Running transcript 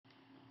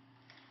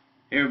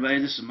Hey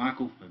everybody, this is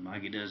Michael at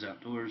Mikey Does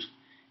Outdoors,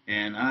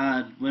 and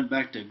I went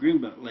back to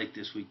Greenbelt Lake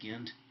this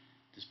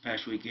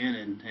past weekend,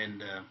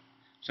 and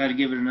decided to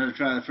give it another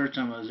try. The first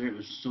time I was there, it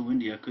was so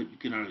windy you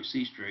couldn't hardly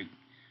see straight,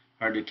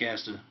 hard to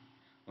cast a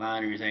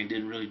line or anything.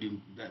 Didn't really do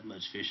that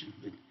much fishing,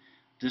 but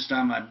this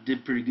time I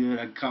did pretty good.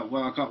 I caught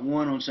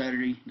one on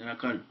Saturday, then I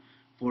caught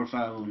 4 or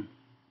 5 on,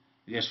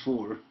 I guess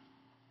 4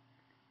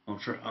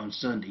 on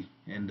Sunday,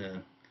 and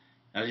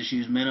I just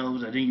used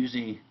minnows. I didn't use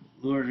any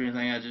lures or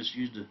anything. I just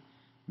used the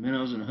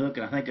minnows and a hook,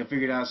 and I think I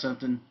figured out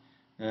something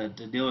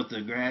to deal with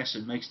the grass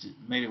that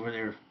made it where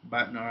they're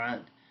biting all right.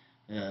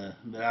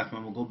 But I'm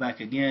gonna go back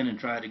again and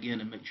try it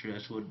again and make sure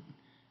that's what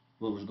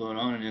was going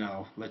on, and then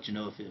I'll let you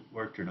know if it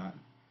worked or not.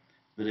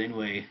 But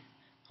anyway,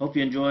 hope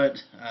you enjoy it.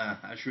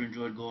 I sure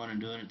enjoyed going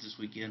and doing it this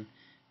weekend.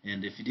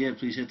 And if you did,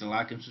 please hit the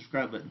like and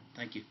subscribe button.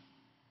 Thank you.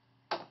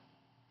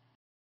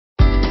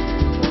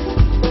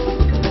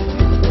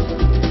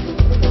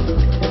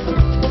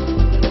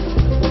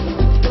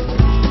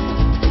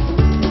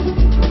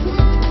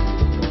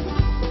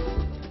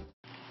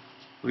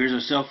 Well, here's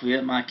a selfie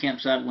at my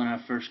campsite when I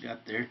first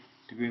got there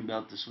to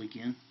Greenbelt this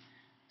weekend.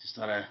 Just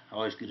thought I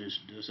always could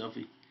just do a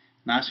selfie.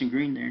 Nice and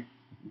green there.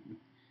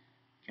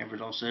 Camper's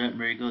all set up and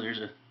ready to go. There's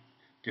a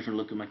different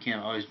look at my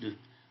camp. I always do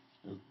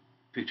a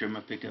picture of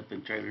my pickup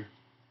and trailer. It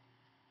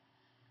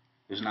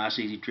was a nice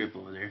easy trip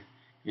over there.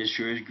 It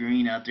sure is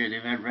green out there.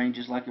 They've had rain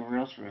just like everywhere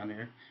else around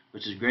here,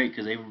 which is great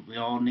because we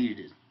all needed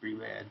it pretty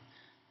bad.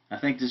 I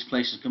think this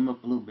place has come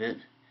up a little bit.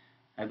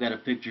 I've got a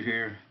picture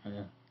here.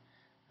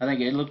 I think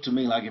it looked to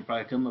me like it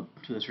probably come up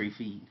 2 or 3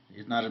 feet.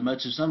 It's not as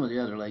much as some of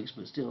the other lakes,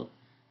 but still,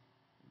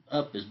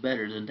 up is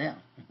better than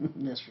down.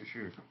 That's for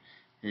sure.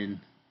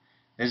 And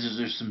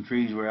there's some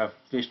trees where I've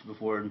fished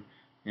before.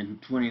 In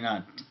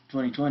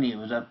 2020, it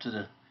was up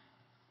to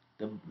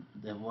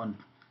the one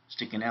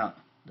sticking out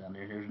down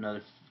there. There's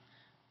another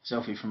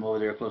selfie from over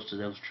there close to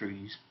those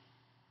trees.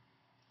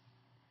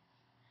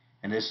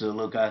 And this is a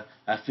look I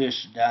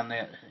fished down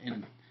there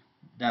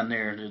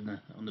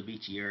on the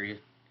beachy area,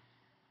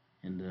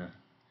 and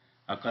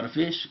I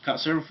caught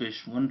several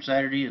fish, one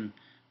Saturday and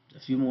a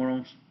few more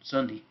on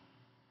Sunday.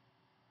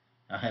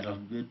 I had a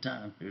good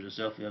time. There's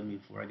a selfie of me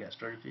before I got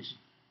started fishing.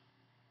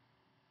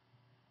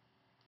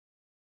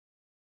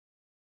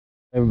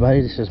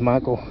 Everybody, this is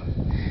Michael,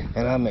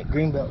 and I'm at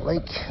Greenbelt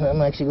Lake, and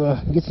I'm actually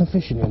going to get some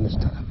fishing in this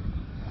time.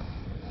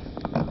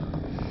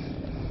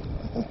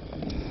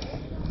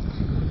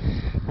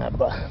 I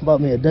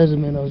bought me a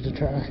dozen minnows to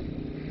try,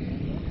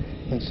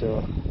 and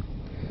so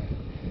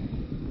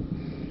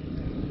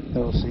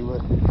we'll see what,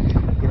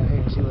 get out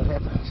here and see what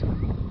happens.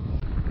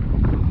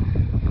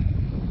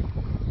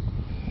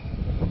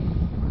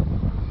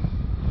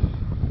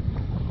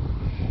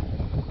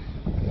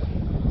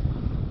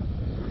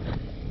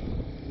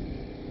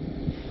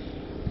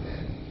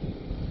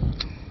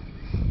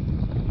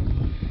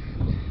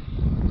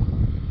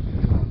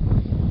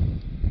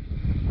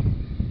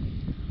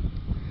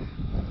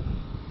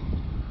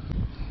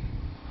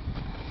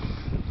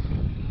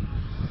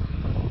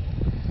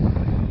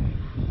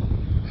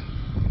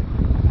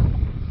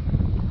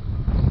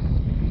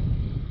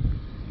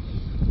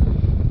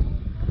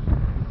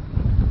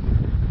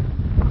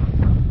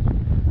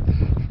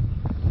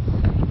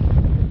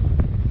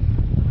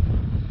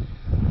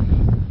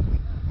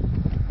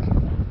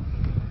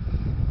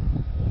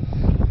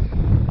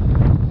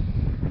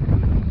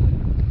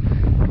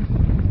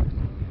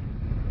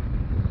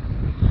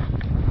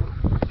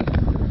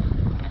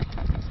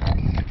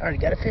 I already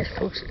got a fish,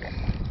 folks.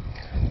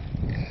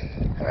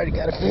 I already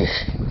got a fish.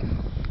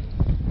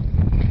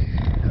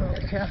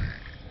 Holy cow.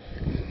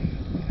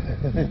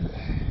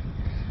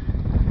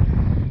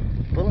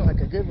 Pulling like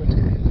a good one, too.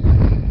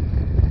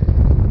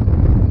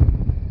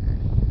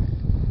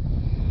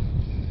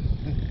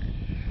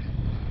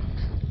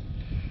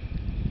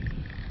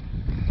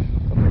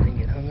 Hope I didn't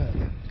get hung up.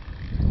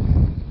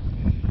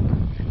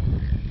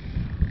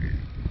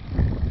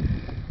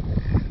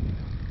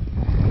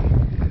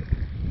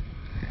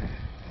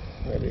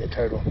 Maybe a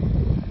turtle.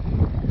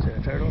 Is it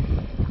a turtle?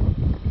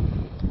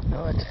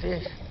 No, it's a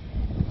fish.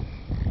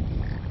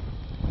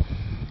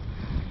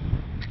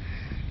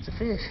 It's a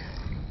fish.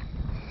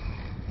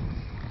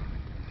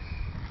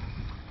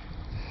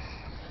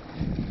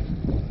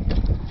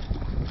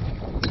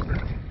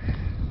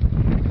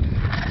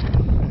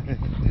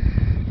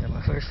 Got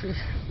my first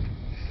fish.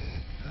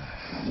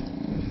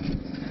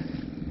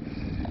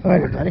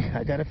 Alright everybody,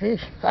 I got a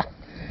fish.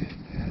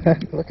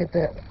 Look at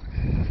that.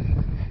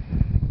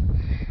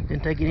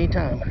 Didn't take any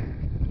time,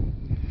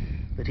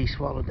 but he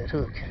swallowed that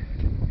hook.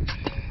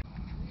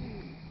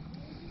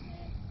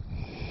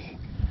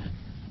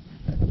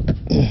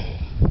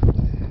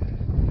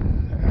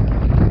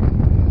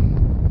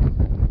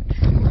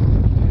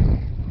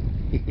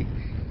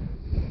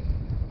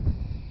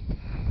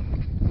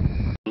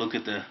 Look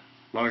at the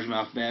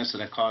largemouth bass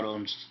that I caught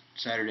on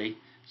Saturday.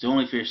 It's the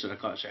only fish that I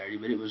caught Saturday,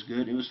 but it was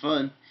good. It was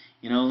fun.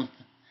 You know,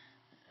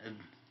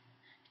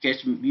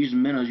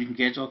 using minnows, you can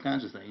catch all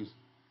kinds of things.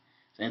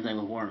 Same thing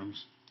with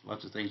worms.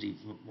 Lots of things eat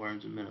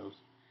worms and minnows.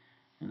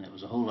 and that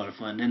was a whole lot of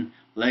fun. Then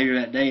later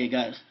that day,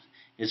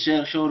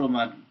 it showed on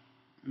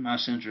my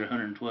sensor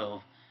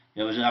 112.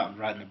 It was out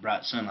right in the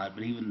bright sunlight,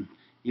 but even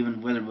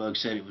WeatherBug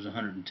said it was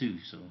 102.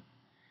 So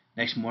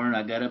next morning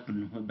I got up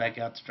and went back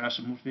out to try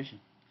some more fishing,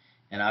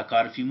 and I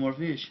caught a few more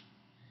fish,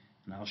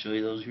 and I'll show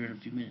you those here in a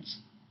few minutes.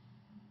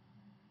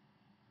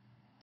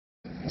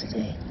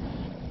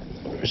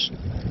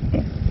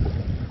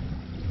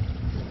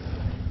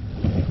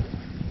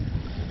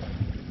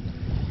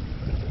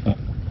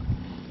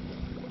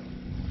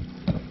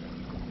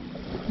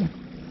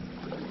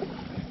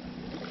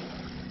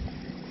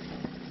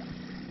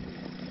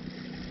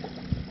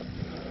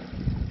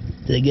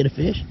 Did I get a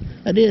fish?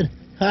 I did.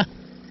 Ha!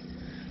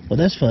 Well,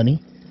 that's funny.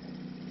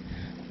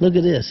 Look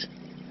at this.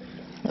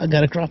 I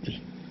got a crappie.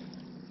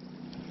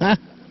 Ha!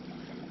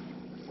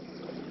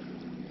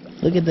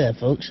 Look at that,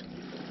 folks.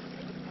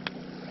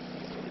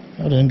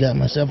 I done got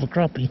myself a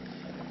crappie.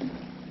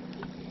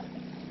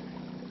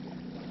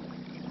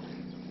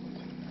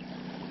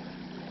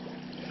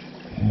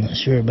 I'm not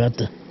sure about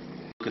the...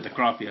 Look at the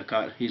crappie I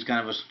caught. He's kind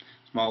of a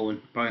small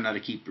one, probably not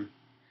a keeper.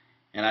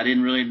 And I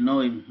didn't really know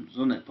he was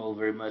on that pole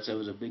very much. That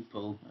was a big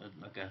pole,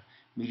 like a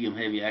medium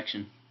heavy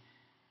action.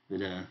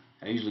 But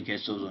I usually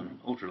catch those on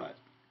ultralight.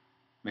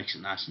 Makes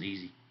it nice and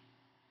easy.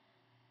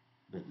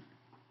 But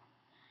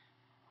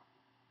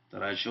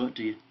thought I'd show it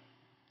to you.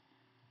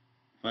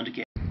 Fun to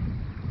catch.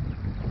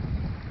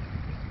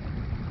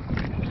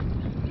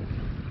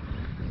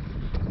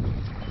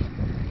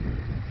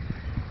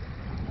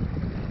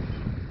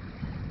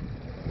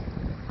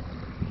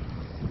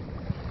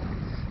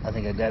 I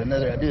think I got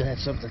another. I do have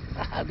something.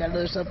 I've got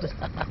another something.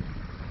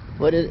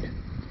 What is it?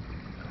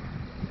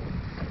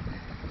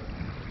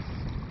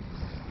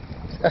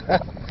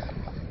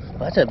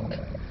 That's a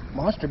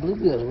monster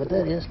bluegill. What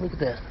that is? Look at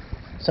that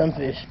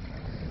sunfish.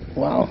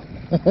 Wow.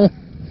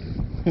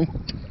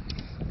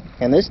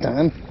 And this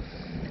time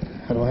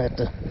I don't have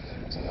to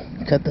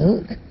cut the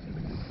hook.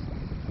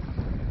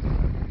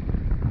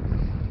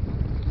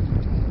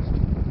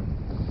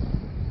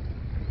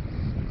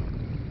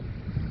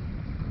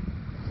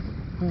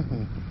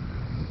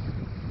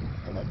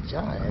 And a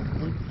giant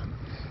bluegill.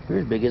 They're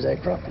as big as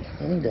that crappie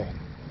any day.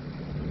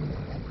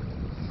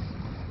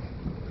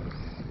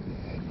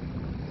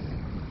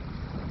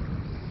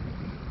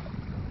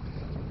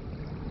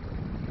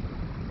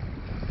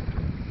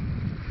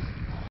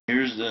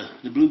 Here's the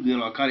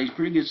bluegill I caught. He's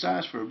pretty good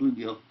size for a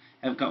bluegill.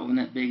 Haven't caught one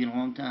that big in a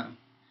long time,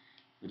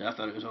 but I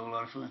thought it was a whole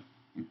lot of fun.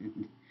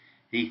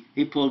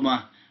 he pulled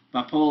my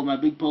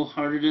big pole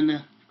harder than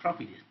the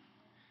crappie did.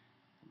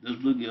 Those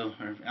bluegill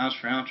are ounce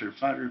for ounce are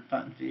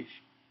fighting fish.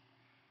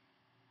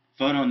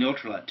 Fun on the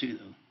ultralight too,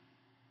 though.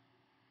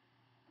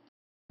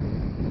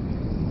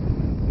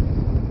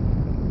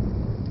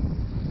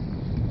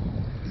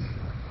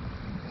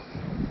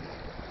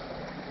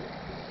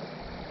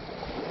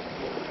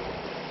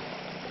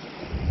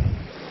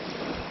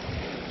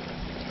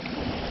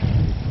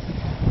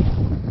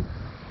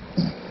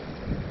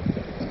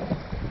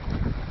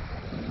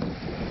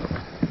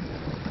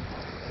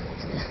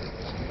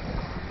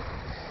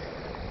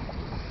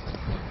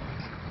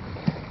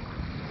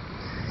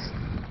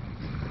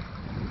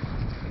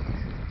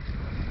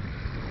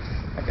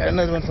 Got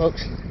another one,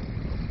 folks.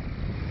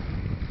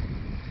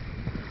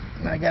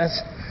 I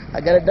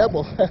got a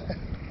double.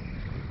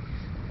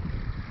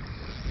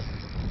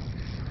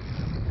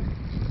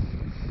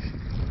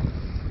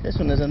 This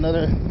one is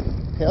another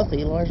healthy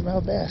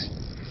largemouth bass.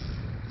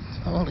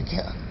 Holy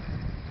cow!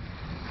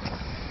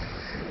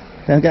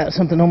 I've got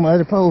something on my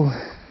other pole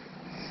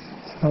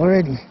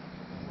already.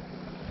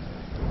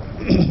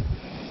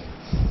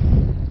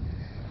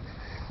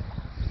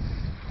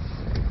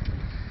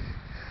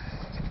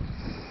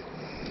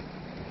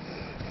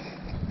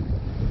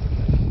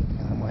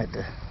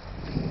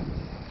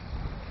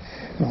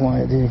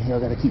 Why I do,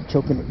 y'all gotta keep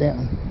choking it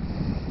down.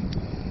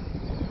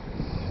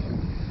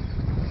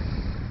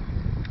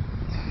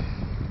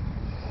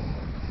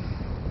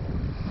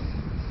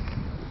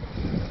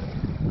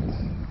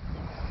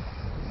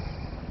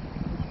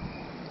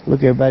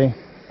 Look, everybody.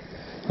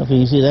 Hopefully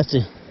you can see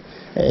that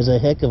is a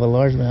heck of a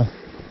largemouth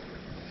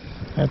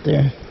right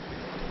there.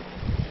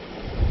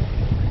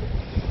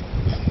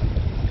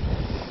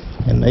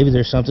 And maybe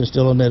there's something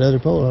still on that other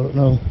pole, I don't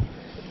know.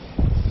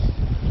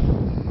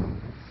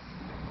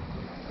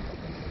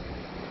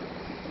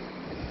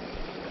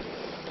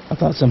 I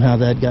thought somehow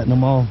that had gotten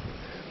them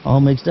all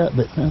mixed up,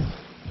 but no.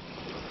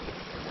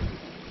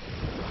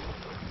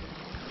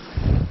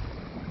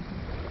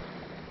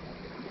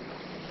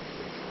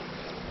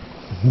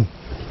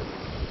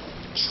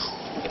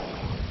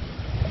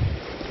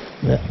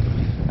 Yeah,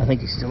 I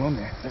think he's still on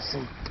there. Let's see.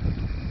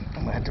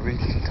 I'm gonna have to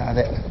retie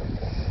that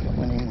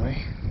one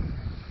anyway.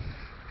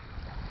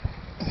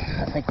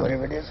 I think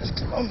whatever it is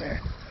still on there.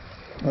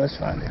 Well, let's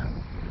find out.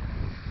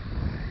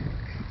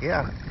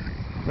 Yeah,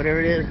 whatever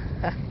it is.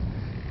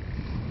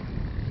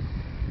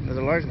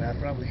 Another largemouth,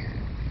 probably.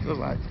 Feels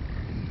like.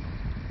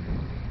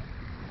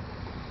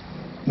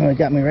 No, it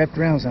got me wrapped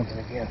around something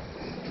again.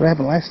 That's what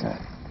happened last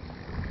time.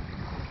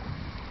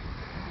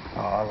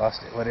 Oh, I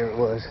lost it, whatever it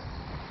was.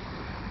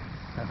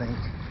 I think.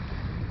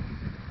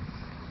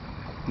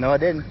 No, I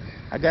didn't.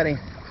 I got him.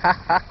 Ha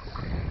ha.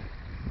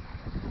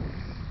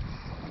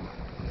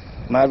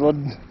 Might as well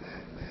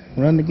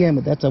run again,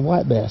 but that's a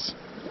white bass.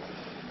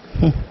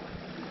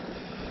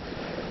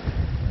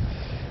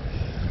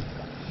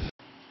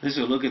 This is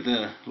a look at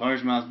the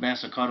largemouth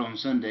bass I caught on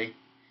Sunday.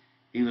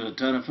 He was a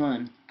ton of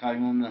fun. Caught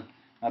him on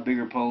my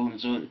bigger pole,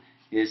 and so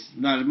it's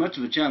not as much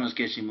of a challenge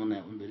catching him on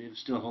that one, but it was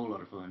still a whole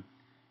lot of fun.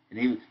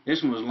 And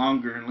this one was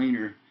longer and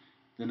leaner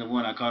than the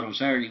one I caught on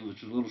Saturday,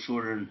 which was a little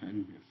shorter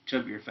and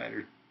chubbier,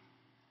 fatter.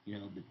 You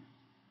know, but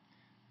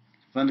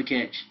fun to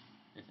catch.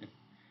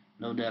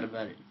 No doubt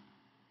about it.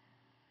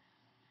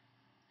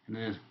 And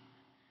then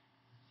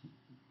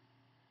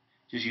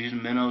just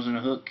using minnows and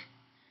a hook.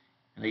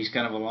 And he's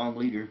kind of a long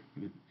leader.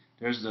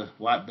 There's the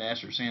white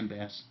bass or sand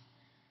bass.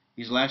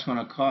 He's the last one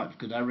I caught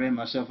because I ran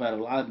myself out of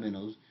live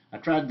minnows. I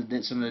tried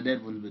some of the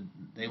dead ones, but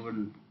they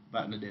weren't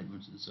biting the dead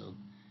ones. And so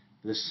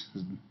this,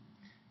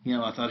 you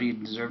know, I thought he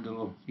deserved a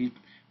little.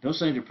 Those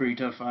things are pretty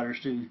tough fighters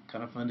too.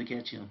 Kind of fun to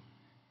catch him.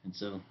 And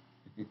so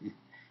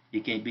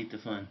you can't beat the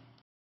fun.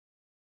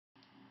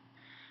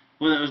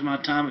 Well, that was my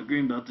time at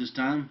Greenbelt this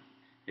time.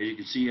 As you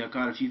can see, I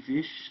caught a few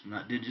fish.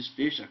 Not did just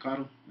fish. I caught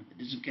them. I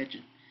did some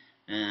catching.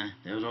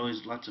 That was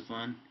always lots of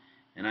fun.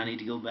 And I need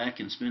to go back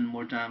and spend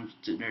more time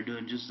sitting there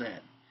doing just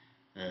that.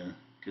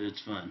 Because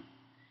it's fun.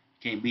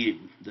 You can't beat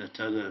it. The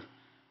tug of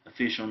a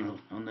fish on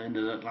the end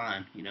of that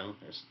line. You know,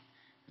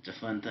 it's a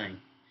fun thing.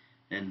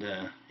 And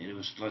it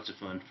was lots of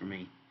fun for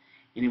me.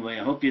 Anyway,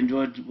 I hope you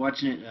enjoyed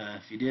watching it.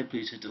 If you did,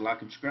 please hit the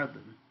like and subscribe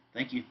button.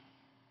 Thank you.